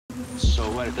So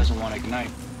what? It doesn't want to ignite.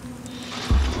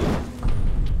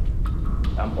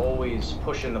 I'm always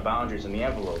pushing the boundaries and the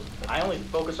envelope. I only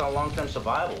focus on long-term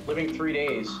survival. Living 3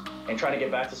 days and trying to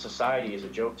get back to society is a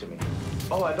joke to me.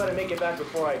 Oh, I better make it back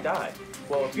before I die.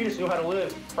 Well, if you just knew how to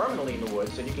live permanently in the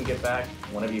woods, then you can get back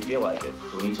whenever you feel like it.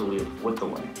 We need to live with the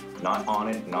land, not on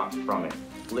it, not from it.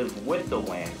 Live with the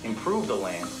land, improve the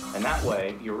land, and that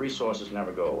way your resources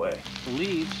never go away. The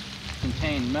leaves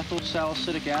contain methyl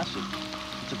salicylic acid.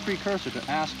 It's a precursor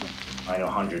to aspirin. I know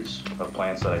hundreds of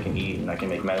plants that I can eat and I can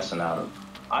make medicine out of.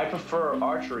 I prefer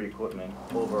archery equipment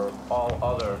over all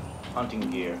other hunting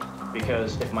gear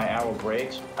because if my arrow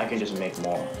breaks, I can just make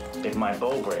more. If my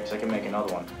bow breaks, I can make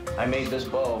another one. I made this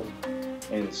bow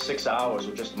in 6 hours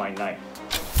with just my knife.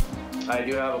 I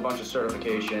do have a bunch of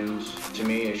certifications. To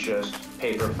me, it's just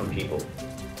paper from people.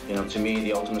 You know, to me,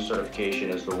 the ultimate certification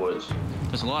is the woods.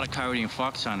 There's a lot of coyote and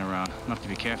fox sign around. I'll have to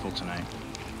be careful tonight.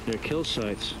 There are kill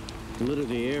sites litter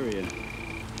the area,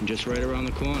 and just right around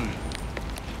the corner,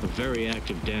 a very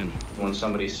active den. When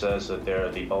somebody says that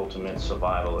they're the ultimate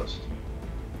survivalist,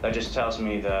 that just tells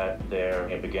me that they're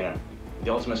a beginner.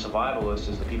 The ultimate survivalist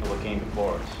is the people that came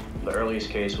before us. The earliest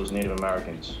case was Native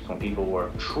Americans, when people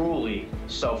were truly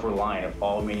self-reliant of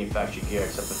all manufactured gear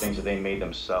except the things that they made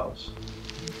themselves.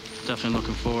 Definitely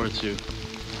looking forward to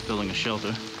building a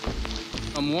shelter.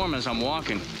 I'm warm as I'm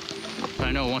walking, but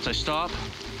I know once I stop,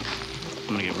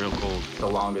 I'm gonna get real cold. The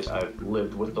longest I've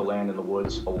lived with the land in the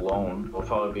woods alone will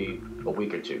probably be a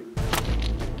week or two.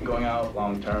 Going out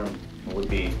long term would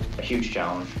be a huge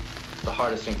challenge. The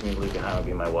hardest thing for me to leave behind would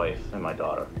be my wife and my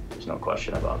daughter. There's no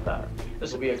question about that.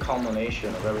 This will be a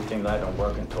culmination of everything that I've been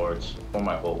working towards for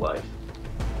my whole life.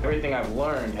 Everything I've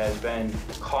learned has been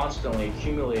constantly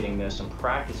accumulating this and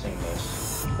practicing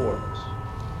this for this.